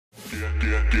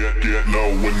Get low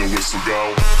when the whistle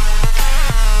go.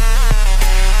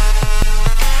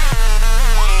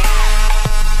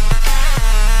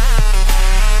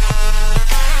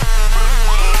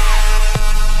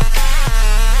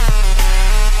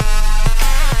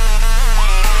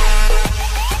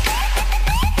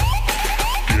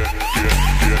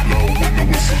 Get low when the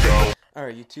whistle go.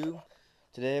 Alright YouTube,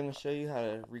 today I'm going to show you how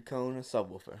to recone a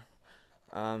subwoofer.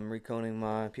 I'm reconing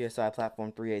my PSI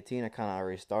platform 318. I kind of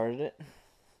already started it,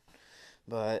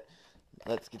 but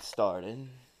let's get started.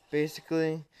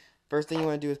 Basically, first thing you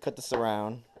want to do is cut the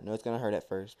surround. I know it's going to hurt at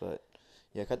first, but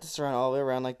yeah, cut the surround all the way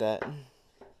around like that.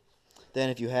 Then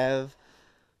if you have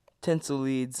tinsel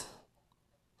leads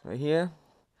right here,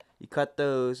 you cut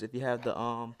those if you have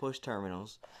the push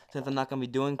terminals. Since I'm not going to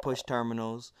be doing push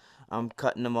terminals, I'm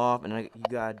cutting them off, and you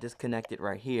got to disconnect it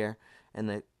right here, and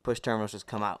the push terminals just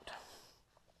come out.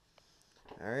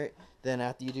 Alright, then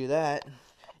after you do that,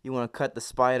 you want to cut the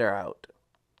spider out.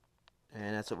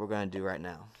 And that's what we're going to do right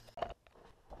now.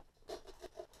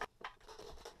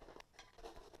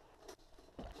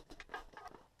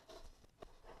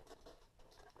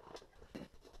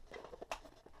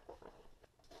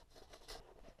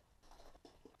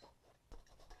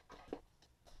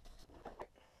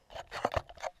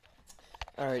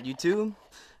 Alright YouTube,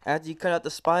 after you cut out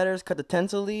the spiders, cut the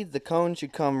tensile leads, the cone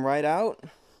should come right out.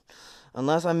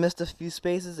 Unless I missed a few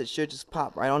spaces, it should just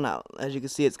pop right on out. As you can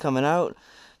see, it's coming out,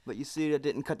 but you see I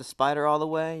didn't cut the spider all the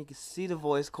way. You can see the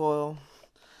voice coil.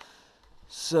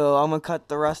 So I'm going to cut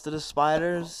the rest of the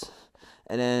spiders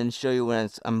and then show you when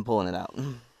I'm pulling it out.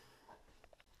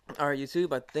 Alright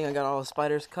YouTube, I think I got all the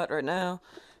spiders cut right now.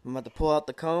 I'm about to pull out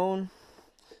the cone.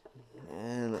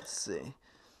 And let's see.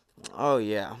 Oh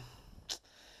yeah.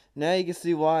 Now you can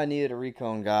see why I needed a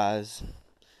recone, guys.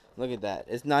 Look at that.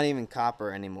 It's not even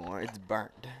copper anymore. It's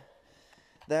burnt.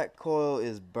 That coil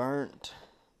is burnt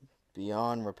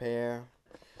beyond repair.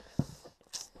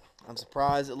 I'm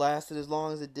surprised it lasted as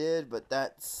long as it did, but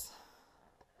that's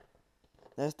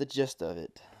the gist of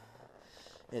it.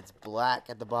 It's black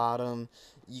at the bottom.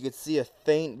 You can see a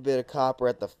faint bit of copper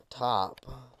at the top.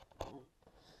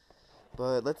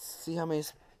 But let's see how many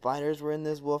spiders were in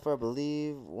this woofer. I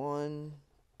believe 1,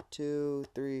 2,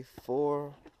 3,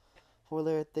 4.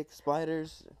 4-layer thick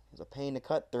spiders. It's a pain to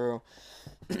cut through.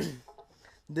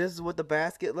 This is what the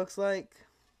basket looks like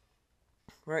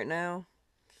right now.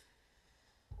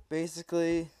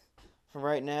 Basically, for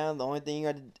right now, the only thing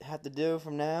you have to do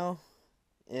from now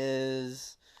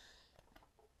is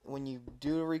when you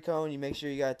do the recone, you make sure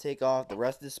you gotta take off the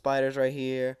rest of the spiders right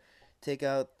here. Take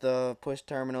out the push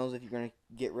terminals if you're gonna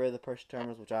get rid of the push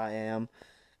terminals, which I am.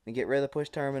 And get rid of the push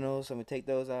terminals. So I'm gonna take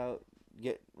those out.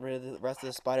 Get rid of the rest of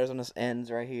the spiders on this ends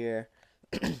right here.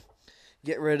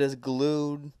 Get rid of this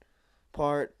glued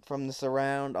part from the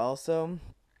surround also.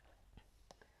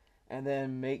 And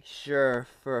then make sure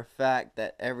for a fact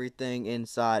that everything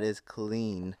inside is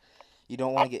clean. You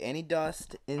don't want to get any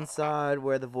dust inside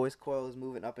where the voice coil is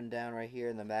moving up and down right here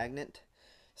in the magnet.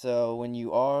 So when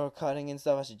you are cutting and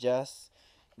stuff, I suggest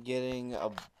getting a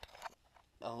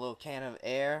little can of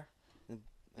air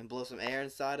and blow some air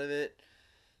inside of it.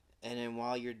 And then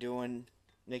while you're doing,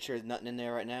 make sure there's nothing in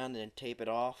there right now, and then tape it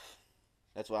off.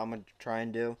 That's what I'm going to try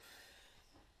and do.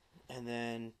 And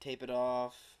then tape it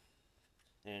off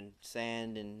and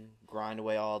sand and grind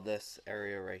away all this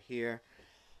area right here.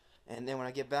 And then when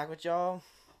I get back with y'all,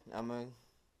 I'm going to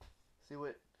see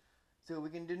what we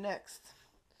can do next.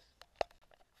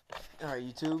 Alright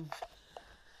YouTube,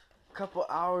 a couple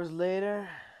hours later,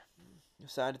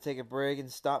 decided to take a break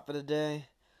and stop for the day.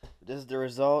 This is the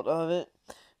result of it.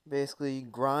 Basically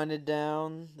grinded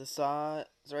down the sides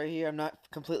right here. I'm not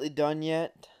completely done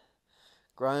yet.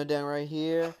 Grinded down right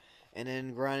here, and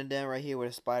then grinded down right here where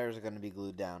the spiders are going to be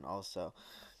glued down also.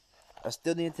 I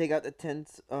still need to take out the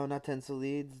not tensile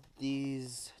leads,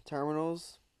 these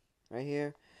terminals right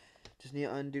here. Just need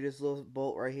to undo this little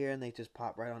bolt right here, and they just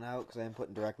pop right on out because I am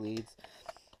putting direct leads.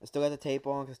 I still got the tape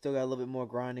on because I still got a little bit more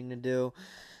grinding to do.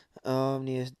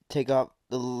 Need to take off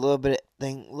a little bit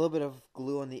of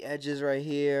glue on the edges right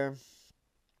here.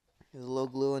 There's a little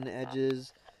glue on the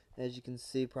edges, as you can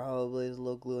see. Probably there's a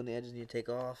little glue on the edges. Need to take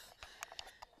off.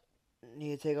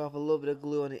 Need to take off a little bit of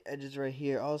glue on the edges right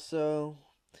here. Also,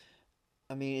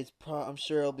 I mean, I'm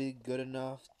sure it'll be good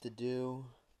enough to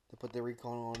put the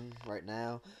Recone on right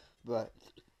now, but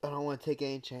I don't want to take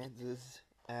any chances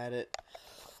at it.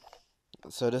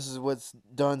 So this is what's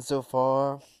done so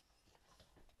far.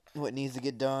 What needs to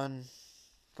get done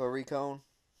for Recone.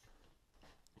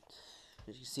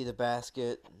 As you see the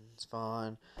basket, it's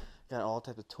fine. Got all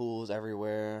types of tools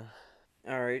everywhere.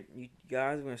 Alright, you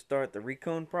guys, we're going to start the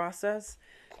recone process.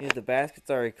 Here's the baskets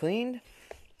already cleaned.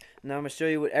 Now I'm going to show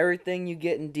you what everything you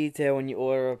get in detail when you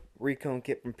order a recone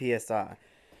kit from PSI.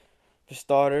 For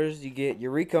starters, you get your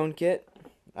recone kit.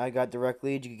 I got direct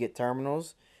leads, you can get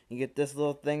terminals. You get this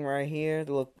little thing right here,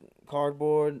 the little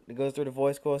cardboard that goes through the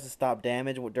voice coils to stop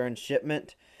damage during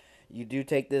shipment. You do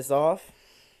take this off,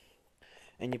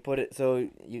 and you put it, so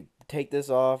you take this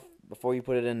off before you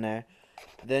put it in there.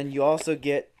 Then you also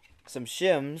get some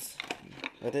shims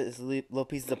with it. It's little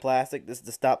pieces of plastic. This is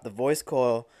to stop the voice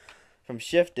coil from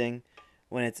shifting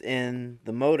when it's in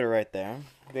the motor right there.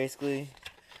 Basically,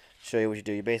 show you what you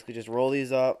do. You basically just roll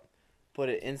these up, put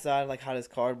it inside like how this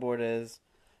cardboard is,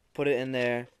 put it in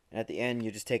there, and at the end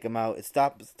you just take them out. It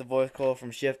stops the voice coil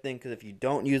from shifting, because if you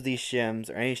don't use these shims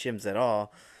or any shims at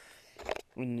all,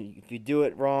 if you do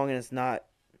it wrong and it's not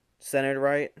centered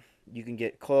right, you can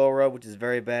get coil rub, which is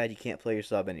very bad. You can't play your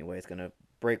sub anyway. It's gonna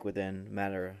break within a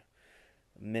matter of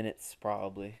minutes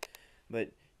probably.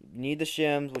 But you need the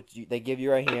shims, which they give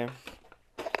you right here.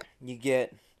 You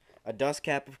get a dust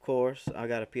cap, of course. I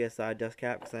got a PSI dust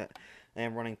cap because I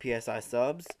am running PSI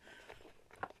subs.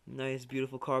 Nice,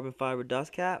 beautiful carbon fiber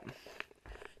dust cap.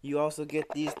 You also get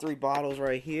these 3 bottles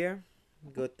right here.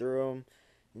 Go through them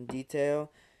in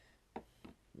detail.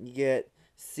 You get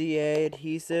CA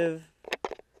adhesive,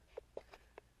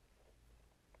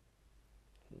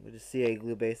 with a CA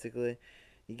glue basically.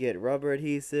 You get rubber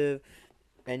adhesive,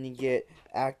 and you get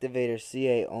activator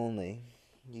CA only.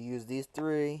 You use these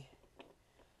 3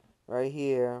 right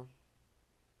here.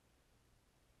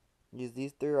 Use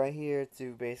these 3 right here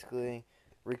to basically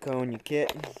recone your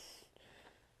kit.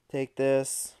 Take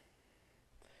this,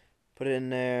 put it in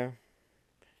there,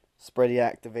 spray the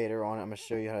activator on it. I'm going to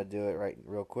show you how to do it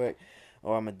real quick.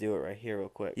 Or I'm going to do it right here real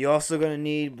quick. You're also going to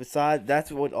need, besides,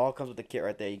 that's what all comes with the kit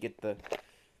right there. You get this,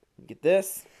 the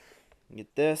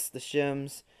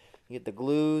shims, you get the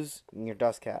glues, and your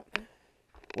dust cap.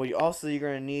 What you're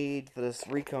going to need for this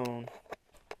recone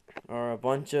are a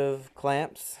bunch of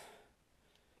clamps.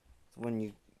 So when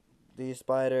you do your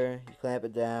spider, you clamp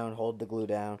it down, hold the glue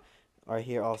down. Right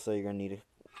here also you're going to need it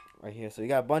right here. So you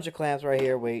got a bunch of clamps right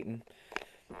here waiting.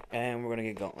 And we're going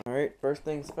to get going. Alright, first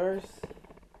things first.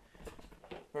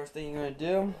 First thing you're going to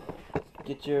do,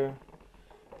 get your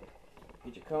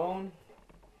cone.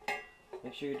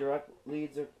 Make sure your direct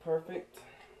leads are perfect.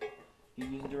 If you're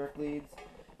using direct leads,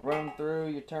 run them through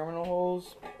your terminal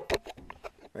holes.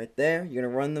 Right there. You're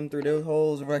going to run them through those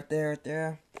holes right there.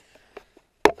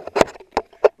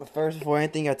 But first, before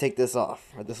anything, you got to take this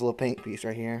off. Or this little paint piece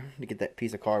right here to get that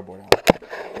piece of cardboard out. So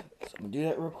I'm going to do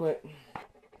that real quick.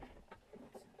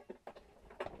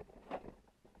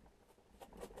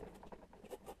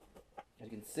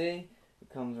 As you can see, it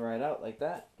comes right out like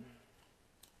that.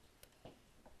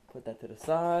 Put that to the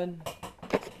side.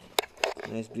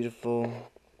 Nice, beautiful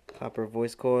copper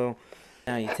voice coil.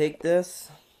 Now you take this.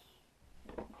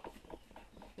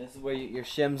 This is where your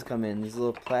shims come in. These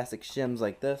little plastic shims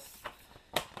like this.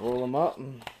 Roll them up.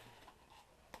 Like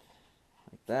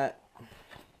that.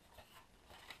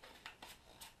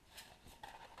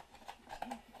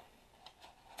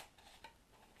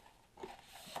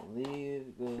 Leave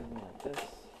it goes like this.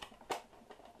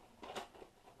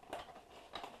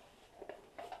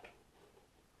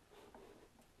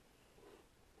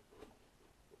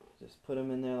 Just put them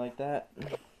in there like that.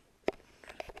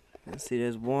 Let's see,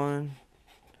 there's one.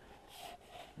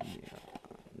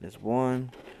 There's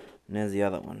one. And there's the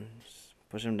other one. Just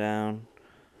push them down.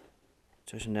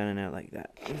 Push them down in there like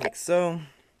that. Like so.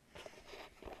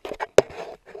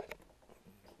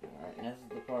 Alright, and this is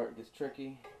the part that gets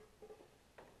tricky.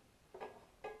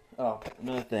 Oh,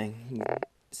 another thing.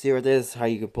 See what this is? How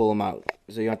you can pull them out.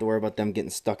 So you don't have to worry about them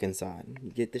getting stuck inside.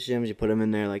 You get the shims, you put them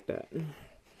in there like that.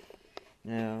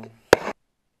 Now,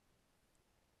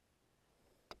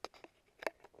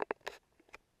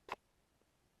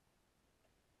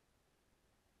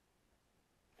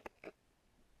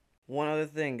 one other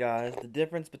thing, guys. The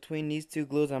difference between these 2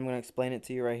 glues, I'm going to explain it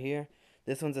to you right here.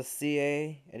 This one's a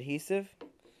CA adhesive.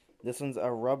 This one's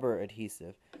a rubber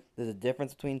adhesive. There's a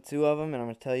difference between 2 of them, and I'm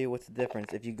going to tell you what's the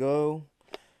difference. If you go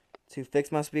to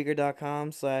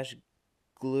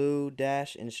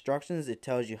fixmyspeaker.com/glue-instructions, it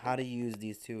tells you how to use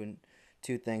these two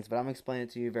things. But I'm going to explain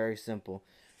it to you very simple.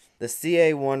 The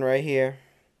CA one right here,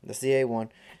 the CA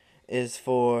one, is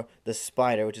for the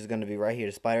spider, which is going to be right here,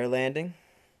 the spider landing.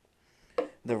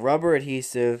 The rubber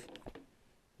adhesive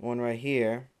one right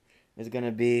here is going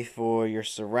to be for your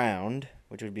surround,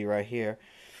 which would be right here.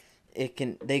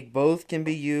 They both can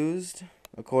be used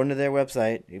according to their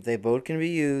website. If they both can be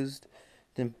used,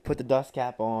 then put the dust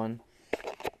cap on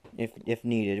if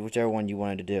needed, whichever one you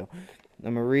wanted to do.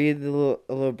 I'm gonna read a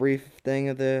little brief thing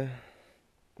of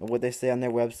what they say on their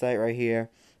website right here.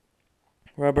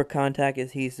 Rubber contact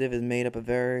adhesive is made up of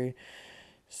very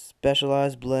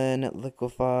specialized blend that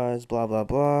liquefies, blah blah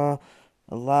blah,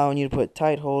 allowing you to put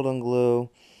tight hold on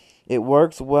glue. It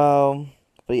works well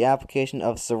for the application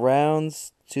of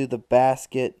surrounds to the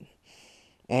basket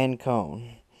and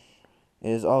cone.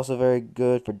 It is also very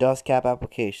good for dust cap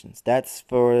applications. That's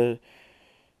for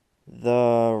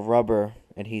the rubber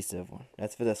adhesive one.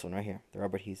 That's for this one right here, the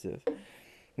rubber adhesive.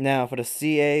 Now for the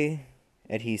CA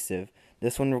adhesive,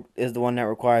 this one is the one that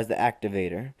requires the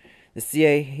activator. The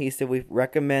CA adhesive, we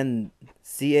recommend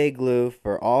CA glue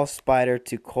for all spider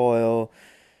to coil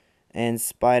and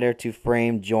spider to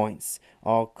frame joints,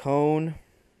 all cone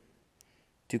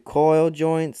to coil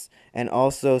joints, and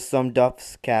also some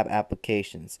dust cap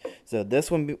applications. So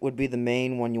this one would be the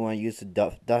main one you want to use for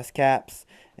dust caps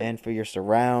and for your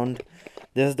surround.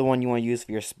 This is the one you want to use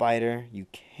for your spider. You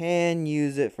can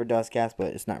use it for dust caps,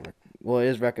 but it's not well, it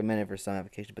is recommended for some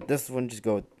applications, but this one just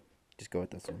go with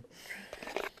this one.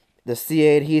 The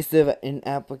CA adhesive in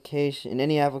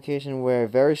any application where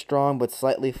very strong but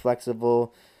slightly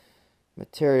flexible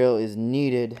material is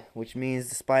needed, which means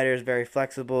the spider is very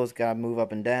flexible. It's got to move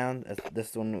up and down.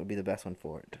 This one would be the best one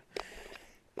for it.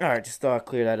 Alright, just thought I'd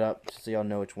clear that up so y'all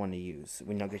know which one to use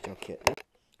when y'all get your kit.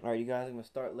 Alright, you guys, I'm going to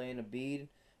start laying a bead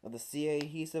of the CA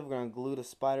adhesive. We're going to glue the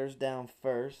spiders down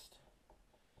first.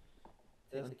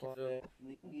 You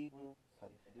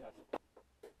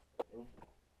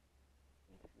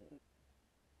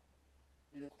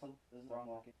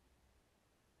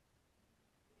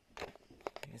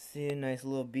can see a nice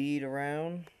little bead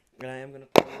around, and I am going to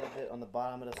put a little bit on the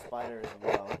bottom of the spider as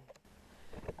well.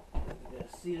 You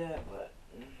can't see that, but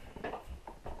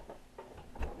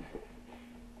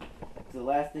so the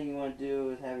last thing you want to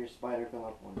do is have your spider come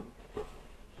up on you.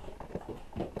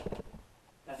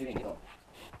 That's what you go.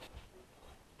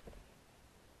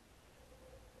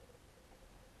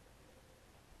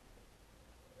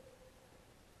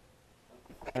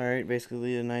 Alright,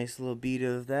 basically a nice little bead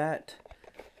of that.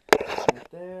 Right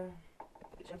there.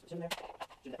 Okay,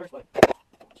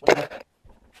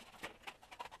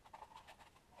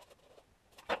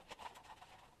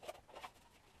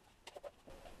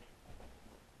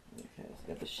 so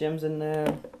got the shims in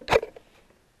there.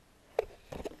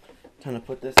 Kind of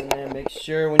put this in there. Make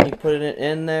sure when you put it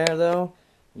in there, though,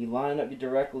 you line up your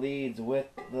direct leads with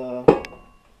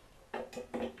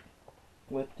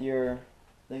your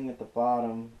thing at the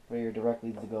bottom for your direct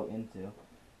leads to go into.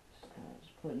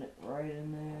 Just putting it right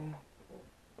in there.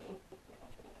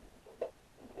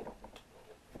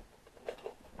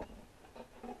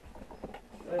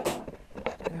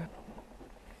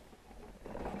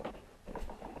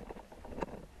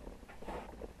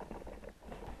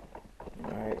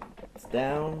 Alright, it's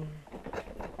down.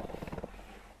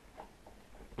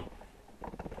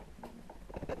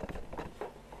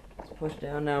 Let's push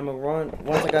down. Now I'm gonna run.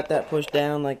 Once I got that pushed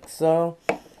down like so,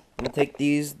 I'm gonna take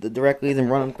the direct leads and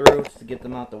run them through just to get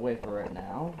them out the way for right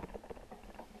now.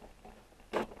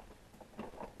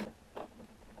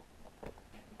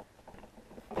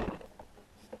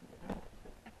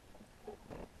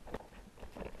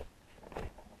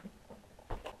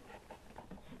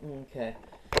 Okay,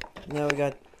 now we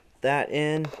got that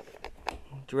in.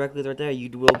 Directly right there. You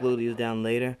will glue these down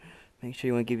later. Make sure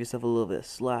you want to give yourself a little bit of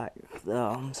slack,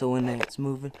 so when it's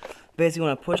moving. Basically,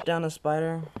 when I push down the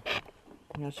spider,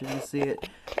 I'm not sure if you can see it.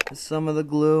 Some of the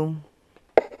glue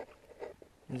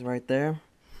is right there.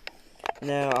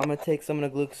 Now I'm gonna take some of the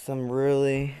glue because I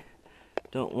really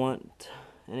don't want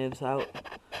any of this out.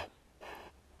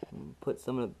 Put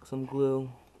some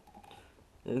glue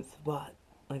in the spot,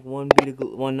 like one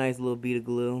nice little bead of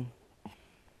glue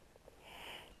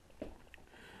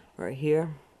right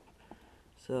here.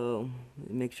 So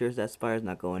make sure that spider's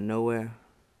not going nowhere.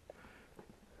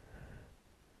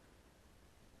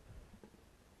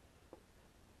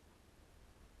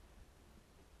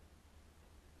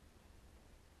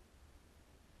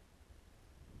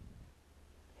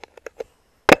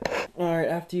 Alright,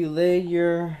 after you lay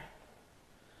your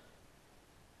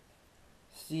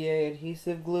CA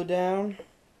adhesive glue down,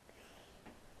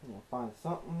 I'm gonna find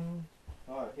something.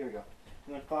 Alright, here we go.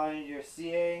 I'm gonna find your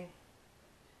CA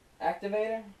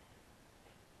activator.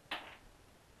 I'm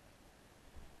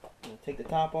gonna take the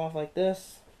top off like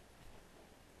this.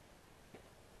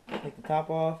 Take the top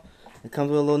off. It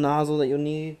comes with a little nozzle that you'll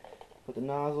need. Put the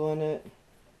nozzle in it.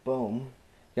 Boom.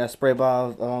 You got a spray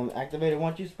bottle activator.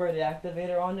 Once you spray the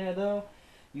activator on there, though,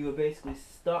 you are basically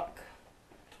stuck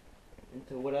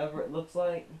into whatever it looks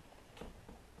like.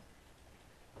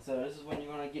 So this is when you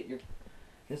want to get your.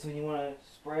 This is when you want to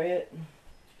spray it.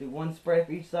 do one spray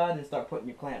for each side and start putting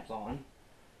your clamps on.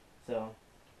 So.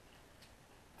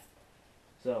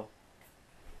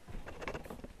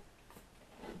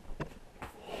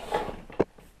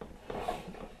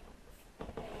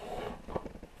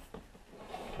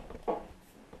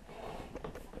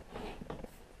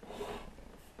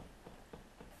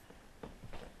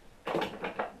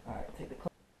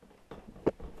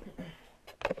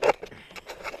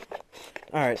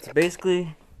 Alright, so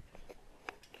basically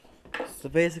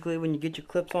when you get your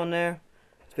clips on there,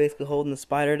 it's basically holding the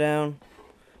spider down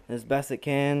as best it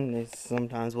can. It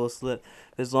sometimes will slip.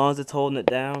 As long as it's holding it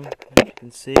down, you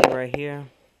can see right here,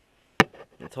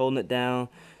 it's holding it down.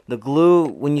 The glue,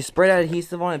 when you spray that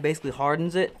adhesive on it, basically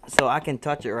hardens it, so I can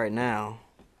touch it right now.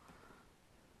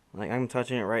 Like, I'm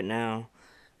touching it right now,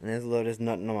 and there's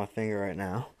nothing on my finger right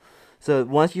now. So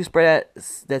once you spray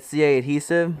that CA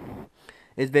adhesive,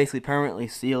 it basically permanently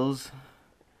seals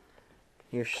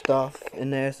your stuff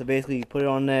in there. So basically you put it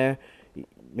on there,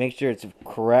 make sure it's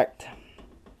correct,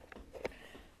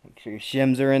 make sure your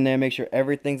shims are in there, make sure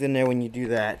everything's in there when you do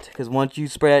that, because once you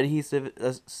spray that adhesive,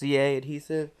 CA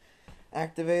adhesive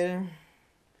activator,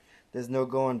 there's no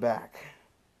going back.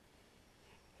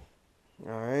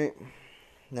 Alright,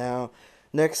 now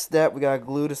next step, we gotta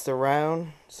glue the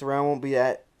surround. Surround won't be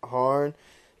that hard.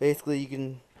 Basically you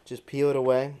can just peel it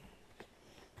away.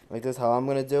 Like this, how I'm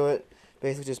going to do it.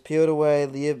 Basically, just peel it away,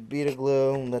 leave a bead of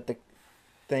glue, and let the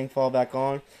thing fall back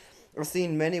on. I've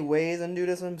seen many ways to do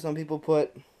this one. Some people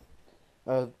put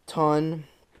a ton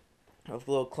of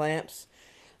little clamps.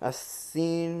 I've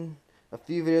seen a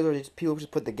few videos where people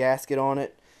just put the gasket on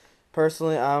it.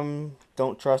 Personally, I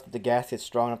don't trust that the gasket's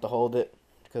strong enough to hold it,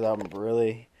 because I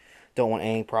really don't want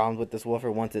any problems with this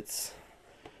woofer once it's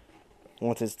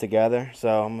together.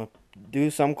 So I'm going to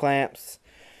do some clamps.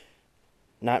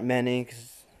 Not many,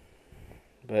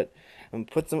 but I'm going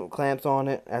to put some clamps on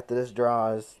it after this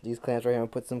dries. These clamps right here, I'm going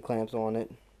to put some clamps on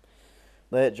it.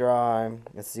 Let it dry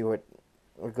and see what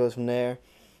goes from there.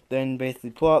 Then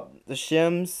basically pull out the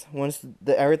shims. Once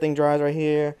everything dries right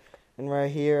here and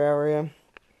right here area,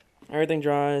 everything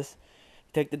dries.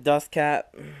 Take the dust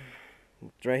cap,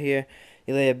 it's right here.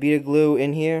 You lay a bead of glue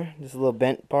in here, just a little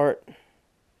bent part.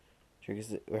 You can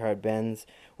see how it bends.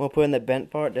 We'll put in the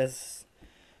bent part. There's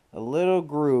a little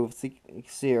groove, so you can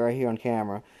see it right here on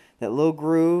camera. That little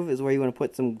groove is where you want to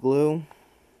put some glue,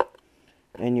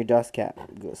 and your dust cap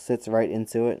sits right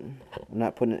into it. I'm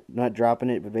not dropping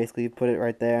it, but basically you put it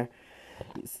right there.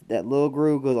 That little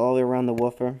groove goes all the way around the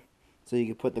woofer, so you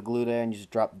can put the glue there and you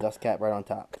just drop the dust cap right on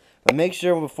top. But make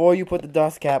sure before you put the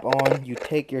dust cap on, you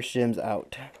take your shims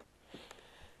out.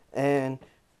 And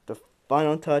the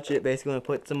final touch, basically going to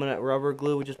put some of that rubber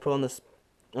glue we just put on the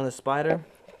spider.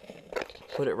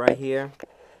 Put it right here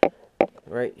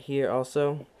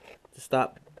also, to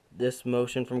stop this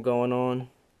motion from going on.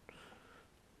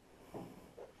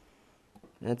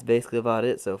 That's basically about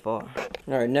it so far.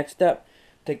 Alright, next step,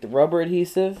 take the rubber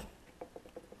adhesive.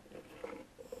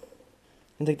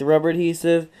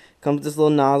 Comes with this little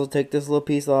nozzle, take this little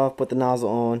piece off, put the nozzle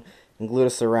on, and glue the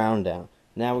surround down.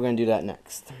 Now we're going to do that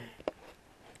next.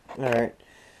 Alright,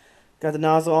 got the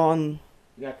nozzle on,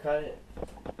 you got to cut it.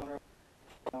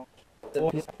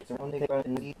 Alright,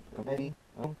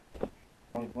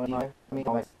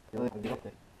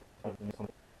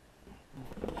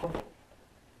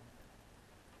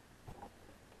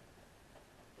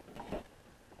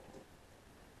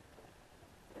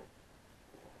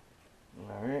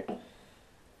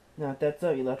 now if that's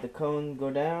up, you let the cone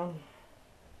go down,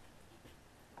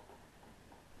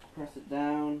 press it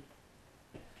down.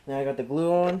 Now I got the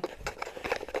glue on,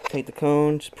 take the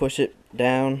cone, just push it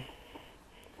down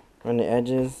on the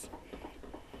edges.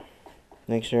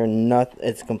 Make sure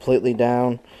it's completely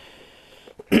down.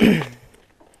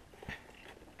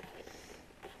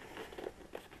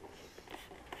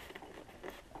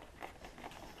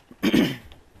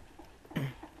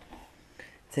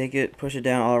 Take it, push it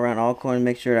down all around all corners.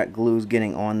 Make sure that glue's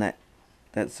getting on that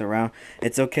surround.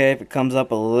 It's okay if it comes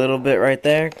up a little bit right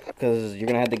there, because you're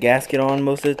gonna have the gasket on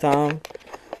most of the time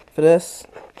for this,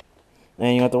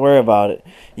 and you don't have to worry about it.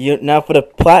 Now for the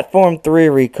Platform 3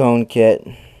 Recone kit,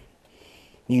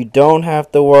 you don't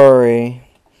have to worry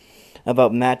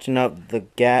about matching up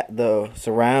the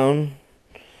surround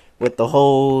with the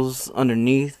holes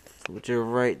underneath, which are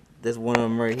right. There's one of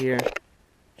them right here.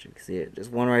 You can see it. There's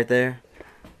one right there.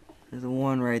 There's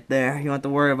one right there. You don't have to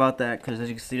worry about that, because as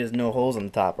you can see, there's no holes on the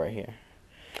top right here.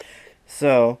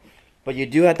 So, but you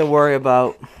do have to worry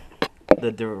about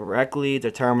the direct leads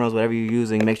or terminals, whatever you're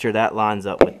using. Make sure that lines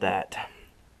up with that.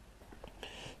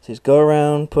 So just go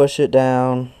around, push it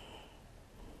down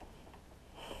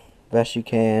best you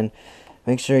can.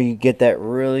 make sure you get that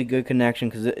really good connection,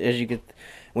 because as you get,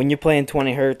 when you're playing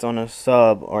 20 hertz on a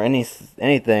sub or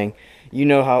anything, you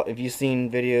know how, if you've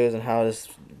seen videos on how this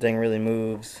thing really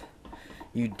moves,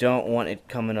 you don't want it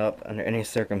coming up under any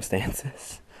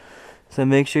circumstances. So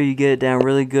make sure you get it down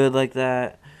really good like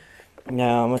that.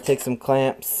 Now I'm going to take some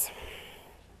clamps,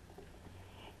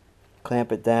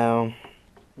 clamp it down.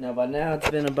 Now by now it's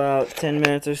been about 10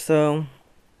 minutes or so.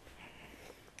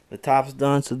 The top's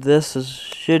done, so this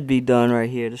should be done right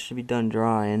here. This should be done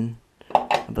drying.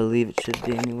 I believe it should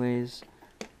be anyways.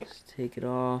 Just take it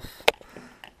off.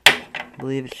 I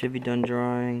believe it should be done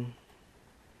drying.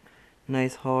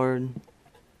 Nice hard.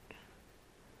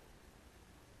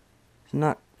 It's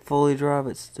not fully dry,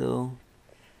 but still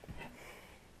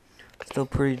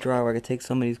pretty dry, where I could take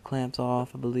some of these clamps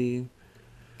off, I believe.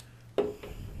 Put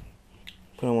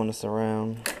them on the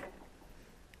surround.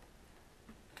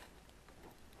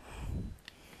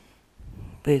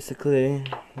 Basically,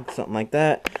 something like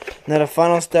that. Now the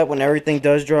final step, when everything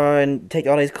does dry, and take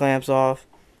all these clamps off.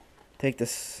 Take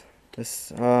this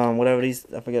whatever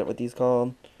these, I forget what these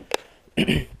called.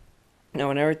 Now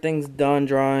when everything's done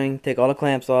drying, take all the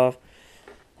clamps off.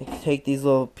 Take these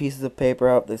little pieces of paper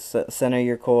out, the center of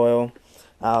your coil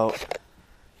out.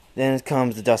 Then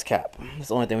comes the dust cap. That's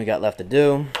the only thing we got left to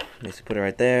do. Just put it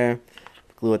right there.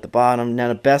 Glue at the bottom. Now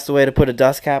the best way to put a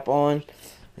dust cap on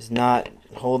is not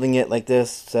holding it like this,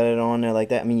 set it on there like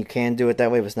that. I mean, you can do it that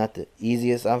way, but it's not the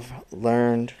easiest I've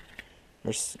learned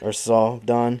or saw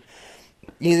done.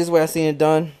 Easiest way I've seen it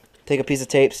done, take a piece of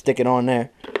tape, stick it on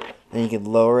there, then you can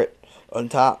lower it on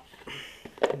top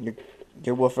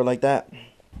your woofer like that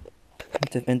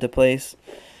into place.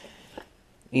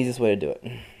 Easiest way to do it.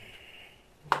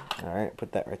 Alright,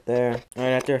 put that right there.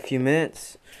 Alright, after a few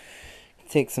minutes,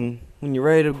 take some, when you're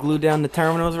ready to glue down the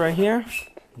terminals right here,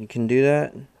 you can do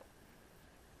that.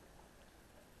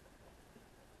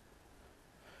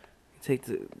 Take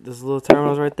this little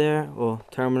terminals right there. Well,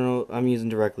 terminal, I'm using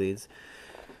direct leads.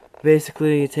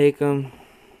 Basically, you take them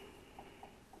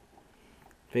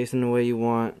facing the way you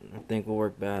want. I think will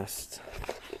work best.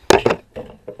 Get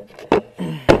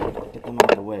them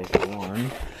out of the way for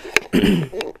one.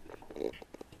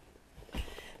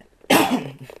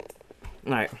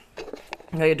 Alright.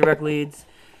 Got your direct leads.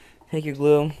 Take your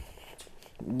glue.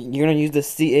 You're going to use the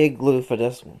CA glue for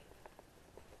this one.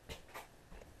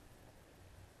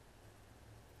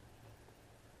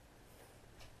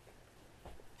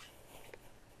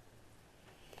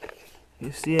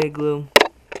 Your CA glue.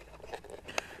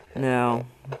 Now,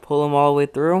 pull them all the way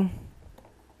through.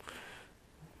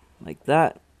 Like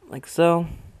that. Like so.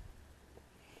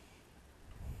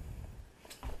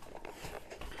 I'm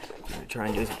gonna try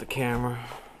and do this with the camera.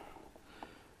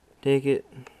 Take it.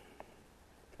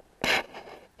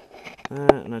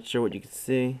 I'm not sure what you can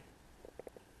see.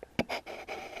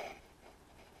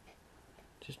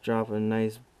 Just drop a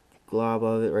nice glob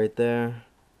of it right there.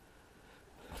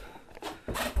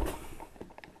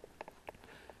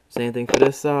 Same thing for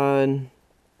this side.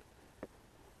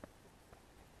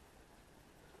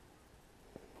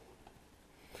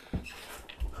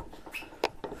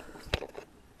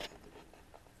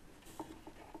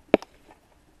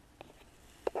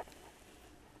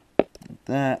 Like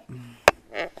that.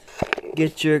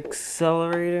 Get your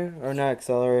accelerator, or not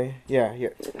accelerator, yeah,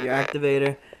 your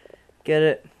activator. Get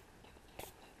it.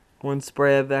 One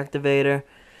spray of activator.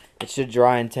 It should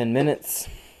dry in 10 minutes.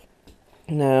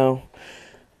 Now,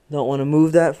 don't want to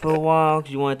move that for a while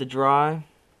because you want it to dry.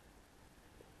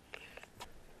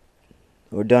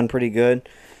 We're done pretty good.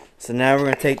 So now we're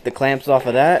going to take the clamps off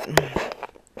of that.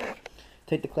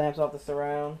 Take the clamps off the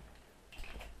surround.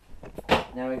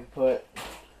 Now we can put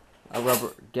a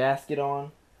rubber gasket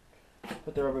on.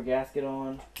 Put the rubber gasket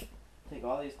on. Take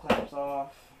all these clamps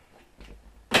off.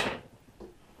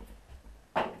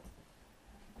 I'm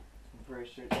pretty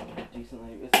sure it's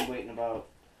decently. It's waiting about.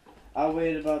 I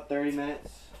waited about 30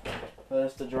 minutes for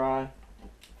this to dry.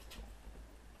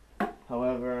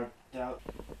 However, I doubt.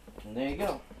 And there you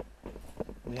go.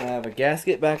 We have a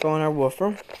gasket back on our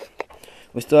woofer.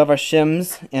 We still have our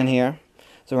shims in here.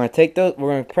 So we're gonna take those.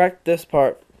 We're gonna prep this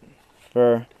part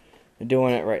for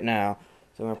doing it right now.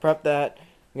 So we're gonna prep that.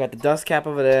 We got the dust cap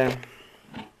over there.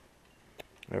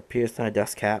 Our PSI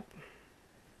dust cap.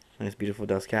 Nice, beautiful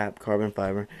dust cap, carbon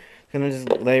fiber. Gonna just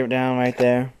lay it down right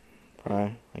there.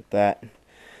 Probably like that.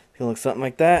 It's gonna look something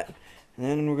like that, and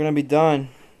then we're gonna be done.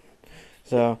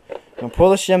 So I'm gonna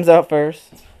pull the shims out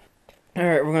first. All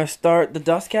right, we're gonna start the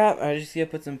dust cap. I just gotta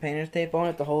put some painter's tape on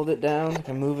it to hold it down. I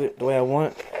can move it the way I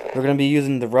want. We're gonna be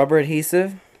using the rubber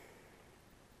adhesive.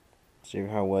 See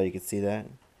how well you can see that.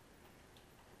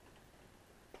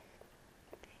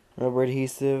 Rubber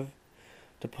adhesive.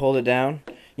 to pull it down.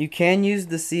 You can use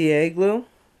the CA glue,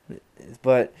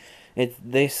 but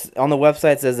on the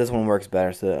website says this one works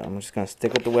better. So I'm just gonna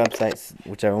stick with the website,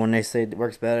 whichever one they say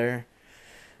works better,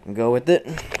 and go with it.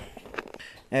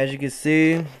 As you can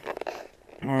see,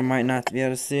 or I might not be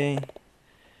able to see.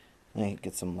 Let me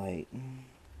get some light.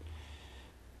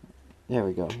 There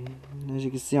we go. As you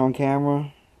can see on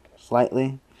camera,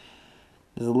 slightly,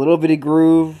 there's a little bitty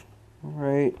groove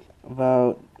right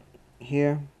about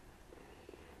here,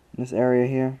 in this area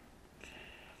here.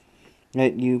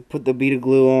 Right, you put the bead of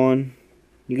glue on.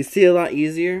 You can see it a lot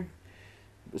easier.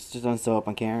 It's just doesn't show up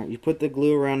on camera. You put the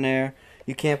glue around there.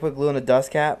 You can't put glue on the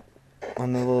dust cap,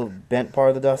 on the little bent part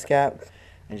of the dust cap,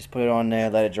 and just put it on there,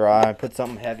 let it dry. Put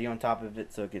something heavy on top of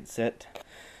it so it can sit.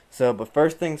 So, but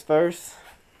first things first,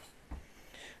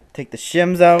 take the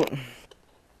shims out.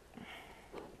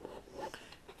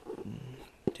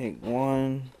 Take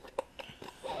one.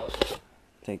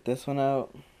 Take this one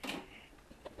out.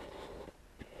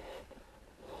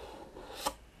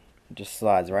 It just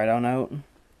slides right on out.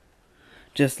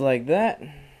 Just like that.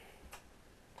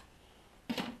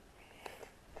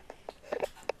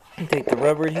 Take the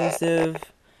rubber adhesive.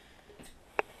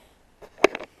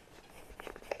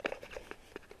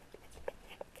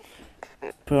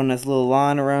 Put on this little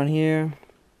line around here.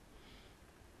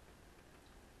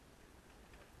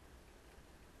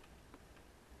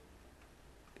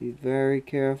 Be very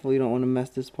careful. You don't want to mess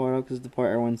this part up because it's the part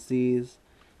everyone sees.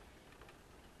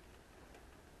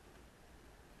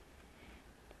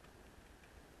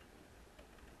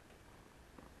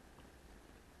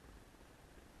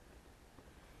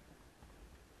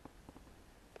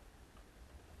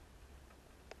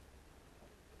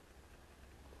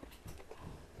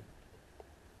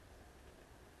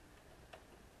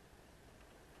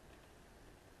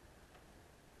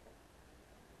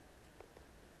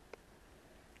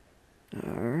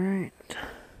 Alright.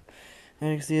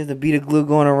 And you can see there's a bead of glue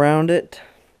going around it,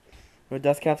 where the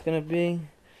dust cap's going to be.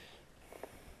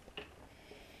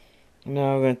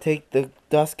 Now we're going to take the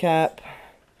dust cap.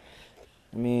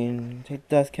 Take the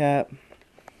dust cap.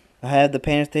 I had the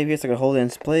painter's tape here so I could hold it in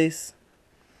its place.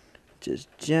 Just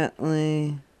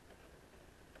gently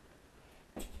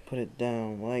put it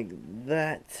down like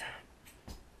that.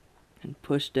 And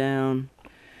push down.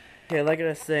 Okay, like I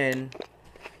was saying,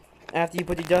 after you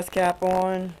put the dust cap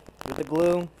on with the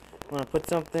glue, I'm going to put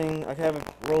something, I have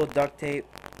a roll of duct tape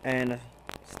and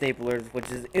staplers, which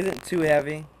isn't too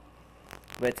heavy,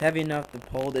 but it's heavy enough to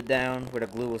hold it down where the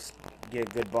glue will get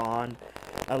a good bond.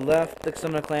 I left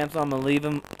some of the clamps on. I'm going to leave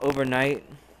them overnight.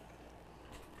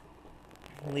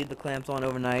 Leave the clamps on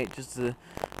overnight just so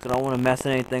I don't want to mess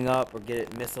anything up or get it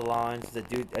misaligned.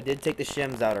 I did take the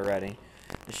shims out already.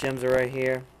 The shims are right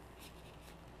here.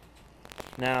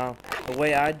 Now, the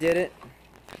way I did it,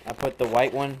 I put the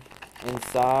white one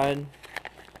inside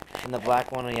and the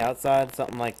black one on the outside,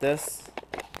 something like this.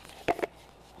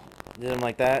 Did them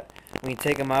like that. When you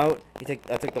take them out,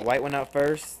 I took the white one out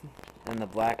first and the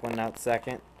black one out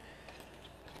second,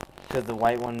 because the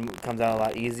white one comes out a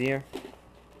lot easier.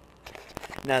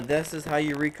 Now, this is how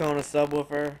you recone a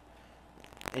subwoofer.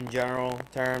 In general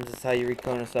terms, this is how you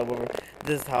recone a subwoofer.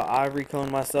 This is how I recone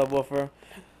my subwoofer.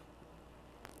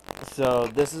 So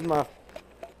this is my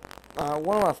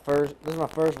this is my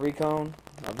first recone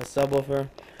of the subwoofer.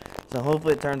 So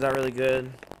hopefully it turns out really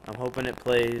good. I'm hoping it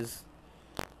plays,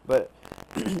 but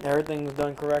everything's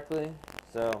done correctly.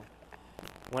 So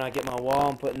when I get my wall,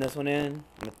 I'm putting this one in. I'm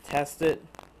gonna test it.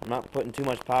 I'm not putting too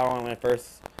much power on it when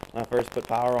I first put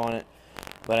power on it,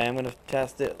 but I am gonna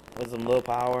test it with some low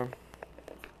power.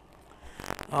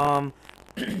 I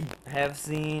have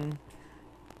seen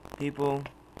people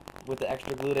with the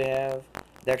extra glue they have,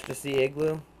 the extra CA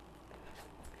glue,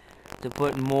 to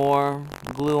put more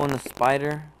glue on the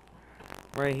spider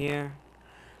right here,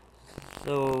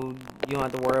 so you don't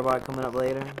have to worry about it coming up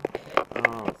later.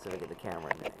 Let's see if I get the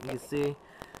camera in there. You can see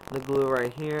the glue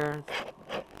right here,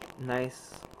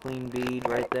 nice clean bead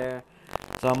right there.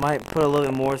 So I might put a little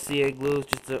bit more CA glue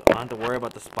just to not have to worry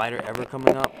about the spider ever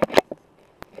coming up,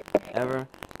 ever.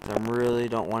 I really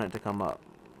don't want it to come up.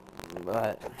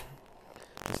 But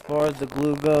as far as the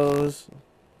glue goes,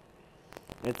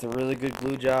 it's a really good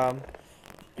glue job.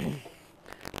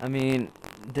 I mean,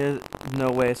 there's no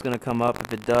way it's gonna come up.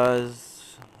 If it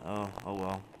does, oh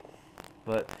well.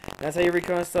 But that's how you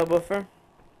recone a subwoofer.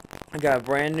 I got a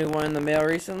brand new one in the mail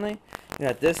recently. I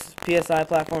got this PSI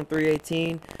platform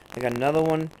 318. I got another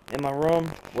one in my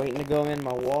room waiting to go in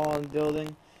my wall and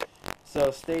building.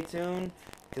 So stay tuned,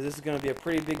 because this is going to be a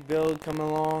pretty big build coming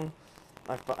along.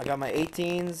 I got my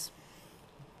 18s,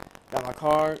 got my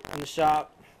car in the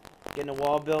shop, getting a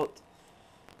wall built.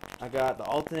 I got the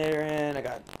alternator in. I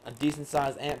got a decent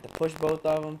sized amp to push both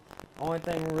of them. Only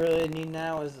thing we really need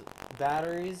now is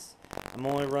batteries. I'm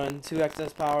only running 2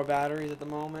 excess power batteries at the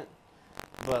moment.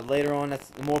 But later on,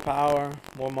 that's more power,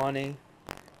 more money.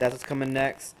 That's what's coming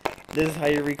next. This is how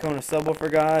you recone a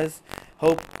subwoofer, guys.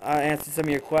 Hope I answered some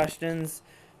of your questions.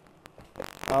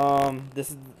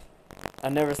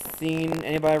 I've never seen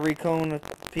anybody recone a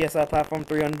PSI Platform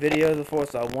 3 on videos before,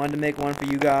 so I wanted to make one for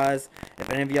you guys. If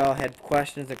any of y'all had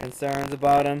questions or concerns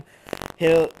about them,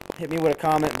 hit me with a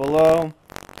comment below.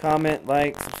 Comment,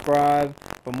 like, subscribe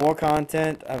for more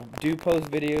content. I do post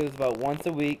videos about once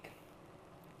a week.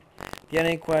 If you have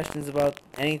any questions about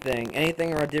anything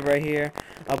I did right here,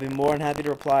 I'll be more than happy to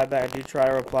reply back. I do try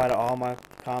to reply to all my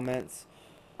comments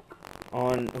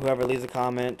on whoever leaves a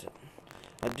comment.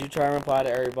 I do try and reply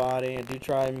to everybody. I do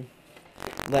try and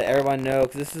let everybody know,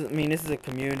 because this is a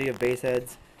community of bass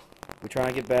heads. We're trying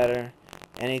to get better.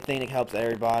 Anything that helps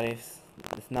everybody.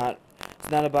 It's not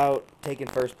about taking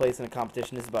first place in a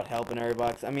competition. It's about helping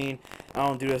everybody. 'Cause, I mean, I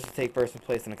don't do this to take first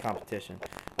place in a competition.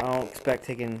 I don't expect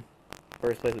taking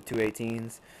first place with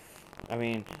 218s. I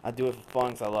mean, I do it for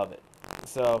fun because I love it.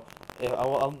 So,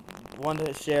 I wanted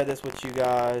to share this with you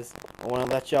guys. I want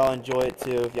to let y'all enjoy it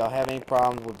too. If y'all have any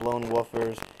problems with blown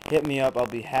woofers, hit me up. I'll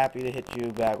be happy to hit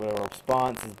you back with a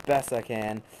response as best I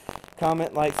can.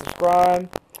 Comment, like,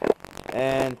 subscribe,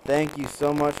 and thank you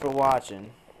so much for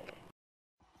watching.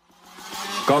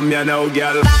 Come here now,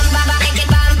 girl.